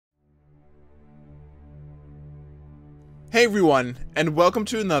Hey everyone, and welcome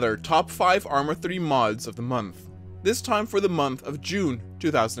to another Top 5 Arma 3 mods of the month. This time for the month of June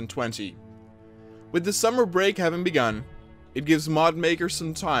 2020. With the summer break having begun, it gives mod makers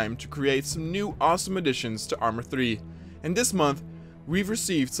some time to create some new awesome additions to Arma 3, and this month we've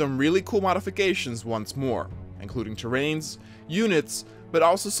received some really cool modifications once more, including terrains, units, but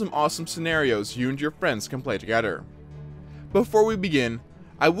also some awesome scenarios you and your friends can play together. Before we begin,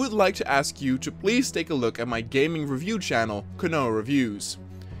 I would like to ask you to please take a look at my gaming review channel, Konoha Reviews.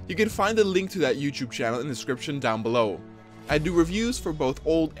 You can find the link to that YouTube channel in the description down below. I do reviews for both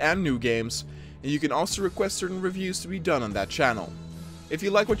old and new games, and you can also request certain reviews to be done on that channel. If you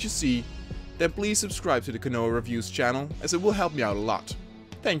like what you see, then please subscribe to the Konoha Reviews channel, as it will help me out a lot.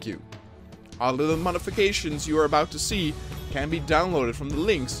 Thank you. All of the modifications you are about to see can be downloaded from the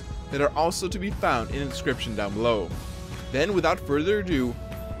links that are also to be found in the description down below. Then without further ado,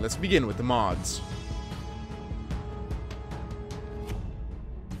 let's begin with the mods.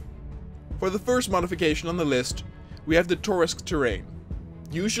 For the first modification on the list, we have the Toresk Terrain.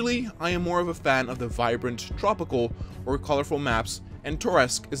 Usually, I am more of a fan of the vibrant, tropical, or colorful maps, and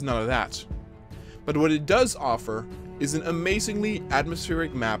Toresk is none of that. But what it does offer is an amazingly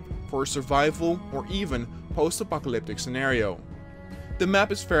atmospheric map for a survival or even post-apocalyptic scenario. The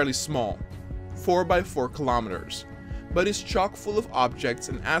map is fairly small, 4 by 4 kilometers, but is chock full of objects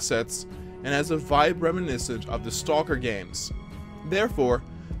and assets and has a vibe reminiscent of the Stalker games. Therefore,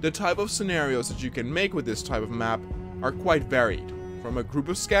 the type of scenarios that you can make with this type of map are quite varied, from a group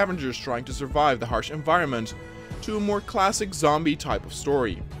of scavengers trying to survive the harsh environment to a more classic zombie type of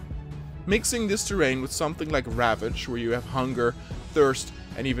story. Mixing this terrain with something like Ravage, where you have hunger, thirst,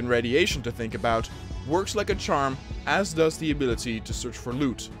 and even radiation to think about, works like a charm, as does the ability to search for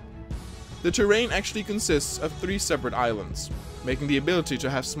loot. The terrain actually consists of 3 separate islands, making the ability to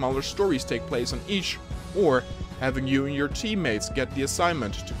have smaller stories take place on each, or having you and your teammates get the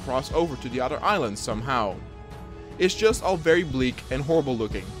assignment to cross over to the other island somehow. It's just all very bleak and horrible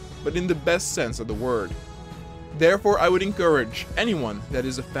looking, but in the best sense of the word. Therefore, I would encourage anyone that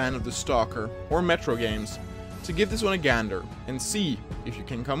is a fan of the Stalker or Metro games to give this one a gander and see if you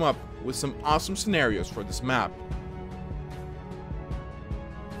can come up with some awesome scenarios for this map.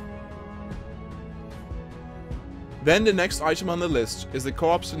 Then the next item on the list is the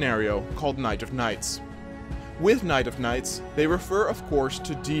co-op scenario called Night of Nights. With Night of Nights, they refer of course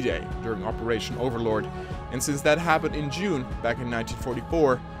to D-Day during Operation Overlord, and since that happened in June back in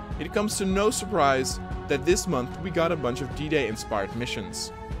 1944, it comes to no surprise that this month we got a bunch of D-Day inspired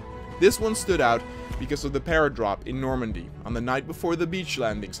missions. This one stood out because of the paradrop in Normandy on the night before the beach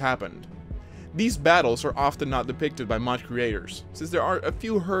landings happened. These battles are often not depicted by mod creators, since there are a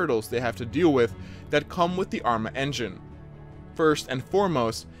few hurdles they have to deal with that come with the ArmA engine. First and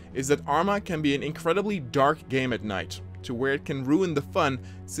foremost is that ArmA can be an incredibly dark game at night, to where it can ruin the fun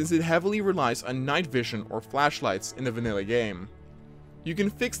since it heavily relies on night vision or flashlights in the vanilla game. You can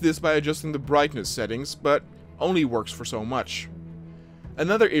fix this by adjusting the brightness settings, but only works for so much.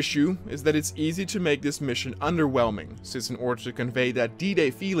 Another issue is that it's easy to make this mission underwhelming, since in order to convey that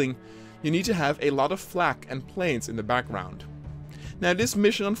D-Day feeling, you need to have a lot of flak and planes in the background. Now this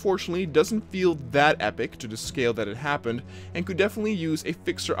mission unfortunately doesn't feel that epic to the scale that it happened, and could definitely use a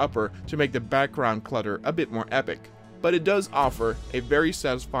fixer-upper to make the background clutter a bit more epic, but it does offer a very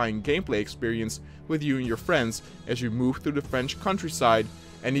satisfying gameplay experience with you and your friends as you move through the French countryside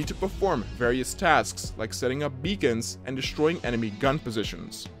and need to perform various tasks like setting up beacons and destroying enemy gun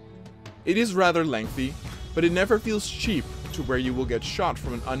positions. It is rather lengthy, but it never feels cheap to where you will get shot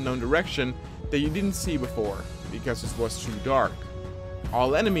from an unknown direction that you didn't see before because it was too dark.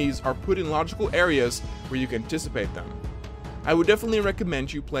 All enemies are put in logical areas where you can anticipate them. I would definitely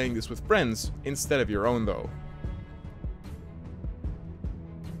recommend you playing this with friends instead of your own though.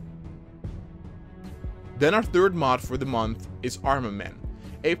 Then our third mod for the month is ArmAMen,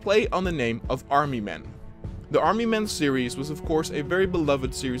 a play on the name of ArmAMen. The ArmAMen series was of course a very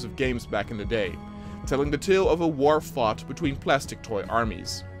beloved series of games back in the day, telling the tale of a war fought between plastic toy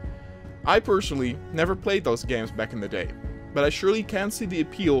armies. I personally never played those games back in the day, but I surely can see the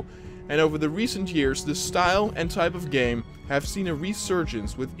appeal, and over the recent years the style and type of game have seen a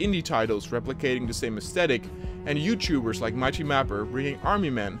resurgence with indie titles replicating the same aesthetic, and YouTubers like Mighty Mapper bringing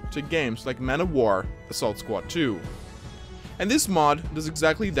ArmAMen to games like Man of War, Assault Squad 2. And this mod does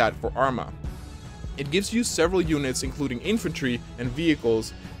exactly that for ArmA. It gives you several units including infantry and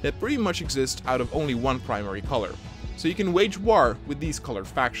vehicles that pretty much exist out of only one primary color, so you can wage war with these colored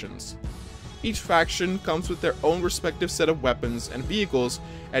factions. Each faction comes with their own respective set of weapons and vehicles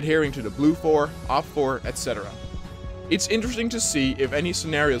adhering to the Blue 4, Op 4, etc. It's interesting to see if any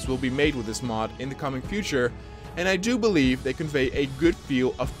scenarios will be made with this mod in the coming future, and I do believe they convey a good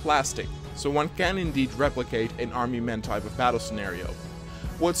feel of plastic, so one can indeed replicate an ArmAMen type of battle scenario.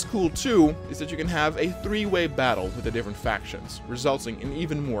 What's cool too is that you can have a three-way battle with the different factions, resulting in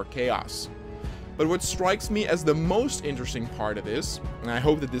even more chaos. But what strikes me as the most interesting part of this, and I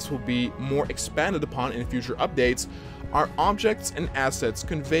hope that this will be more expanded upon in future updates, are objects and assets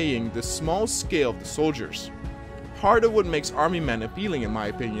conveying the small scale of the soldiers. Part of what makes ArmAMen appealing, in my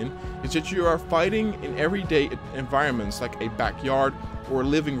opinion, is that you are fighting in everyday environments like a backyard or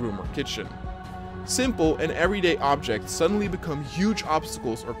living room or kitchen. Simple and everyday objects suddenly become huge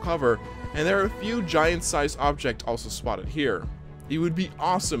obstacles or cover, and there are a few giant-sized objects also spotted here. It would be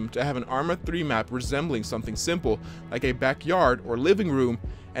awesome to have an ArmA 3 map resembling something simple like a backyard or living room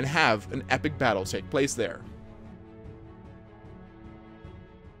and have an epic battle take place there.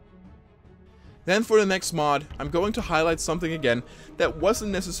 Then for the next mod, I'm going to highlight something again that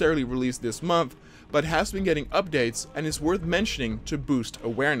wasn't necessarily released this month, but has been getting updates and is worth mentioning to boost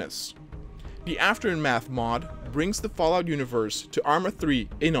awareness. The Aftermath mod brings the Fallout universe to ArmA 3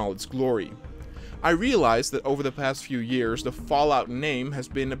 in all its glory. I realize that over the past few years, the Fallout name has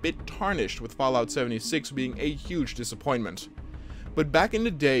been a bit tarnished, with Fallout 76 being a huge disappointment. But back in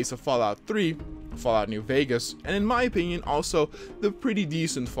the days of Fallout 3, Fallout New Vegas, and in my opinion also the pretty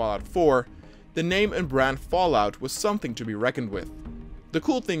decent Fallout 4, the name and brand Fallout was something to be reckoned with. The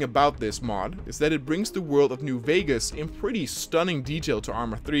cool thing about this mod is that it brings the world of New Vegas in pretty stunning detail to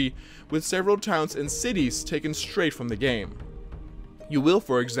ArmA 3, with several towns and cities taken straight from the game. You will,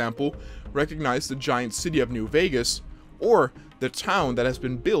 for example, recognize the giant city of New Vegas, or the town that has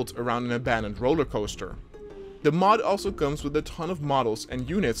been built around an abandoned roller coaster. The mod also comes with a ton of models and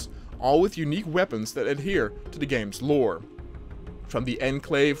units, all with unique weapons that adhere to the game's lore. From the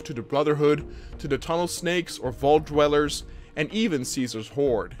Enclave to the Brotherhood, to the Tunnel Snakes or Vault Dwellers, and even Caesar's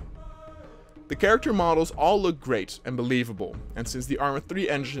Horde. The character models all look great and believable, and since the ArmA 3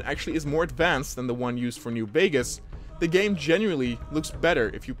 engine actually is more advanced than the one used for New Vegas, the game genuinely looks better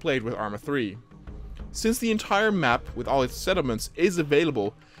if you played with ArmA 3. Since the entire map with all its settlements is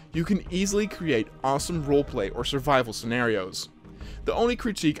available, you can easily create awesome roleplay or survival scenarios. The only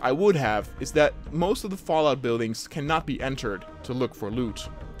critique I would have is that most of the Fallout buildings cannot be entered to look for loot.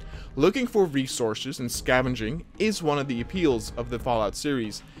 Looking for resources and scavenging is one of the appeals of the Fallout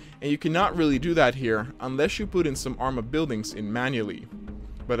series, and you cannot really do that here unless you put in some ArmA buildings in manually.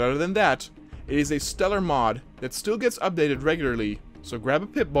 But other than that, it is a stellar mod that still gets updated regularly, so grab a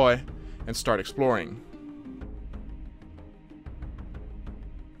Pip-Boy and start exploring.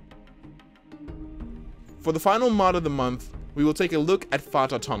 For the final mod of the month, we will take a look at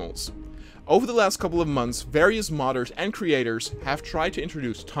Fata tunnels. Over the last couple of months, various modders and creators have tried to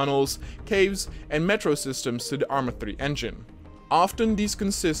introduce tunnels, caves, and metro systems to the ArmA 3 engine. Often these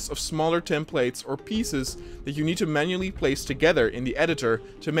consist of smaller templates or pieces that you need to manually place together in the editor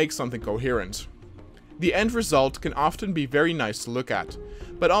to make something coherent. The end result can often be very nice to look at,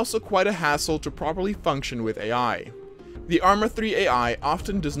 but also quite a hassle to properly function with AI. The ArmA 3 AI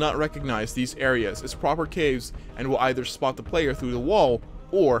often does not recognize these areas as proper caves and will either spot the player through the wall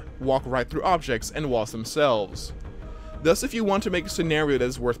or walk right through objects and walls themselves. Thus, if you want to make a scenario that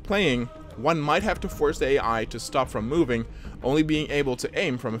is worth playing, one might have to force the AI to stop from moving, only being able to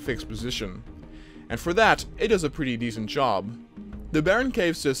aim from a fixed position. And for that, it does a pretty decent job. The Barren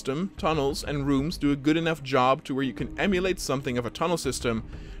Cave system, tunnels, and rooms do a good enough job to where you can emulate something of a tunnel system,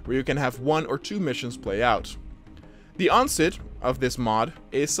 where you can have 1 or 2 missions play out. The onset of this mod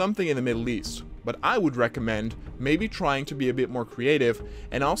is something in the Middle East, but I would recommend maybe trying to be a bit more creative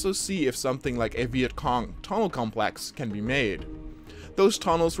and also see if something like a Viet Cong tunnel complex can be made. Those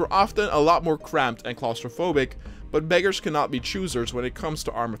tunnels were often a lot more cramped and claustrophobic, but beggars cannot be choosers when it comes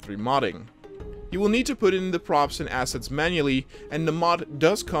to ArmA 3 modding. You will need to put in the props and assets manually, and the mod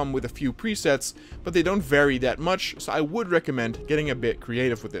does come with a few presets, but they don't vary that much, so I would recommend getting a bit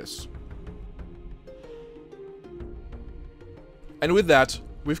creative with this. And with that,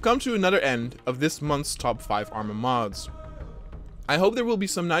 we've come to another end of this month's top 5 ArmA mods. I hope there will be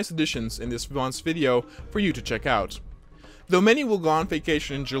some nice additions in this month's video for you to check out. Though many will go on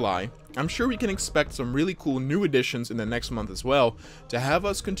vacation in July, I'm sure we can expect some really cool new additions in the next month as well, to have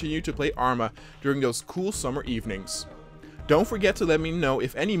us continue to play ArmA during those cool summer evenings. Don't forget to let me know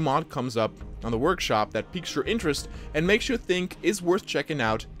if any mod comes up on the workshop that piques your interest and makes you think is worth checking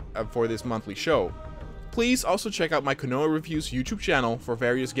out for this monthly show. Please also check out my Konoha Reviews YouTube channel for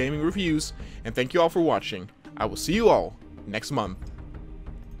various gaming reviews, and thank you all for watching. I will see you all next month.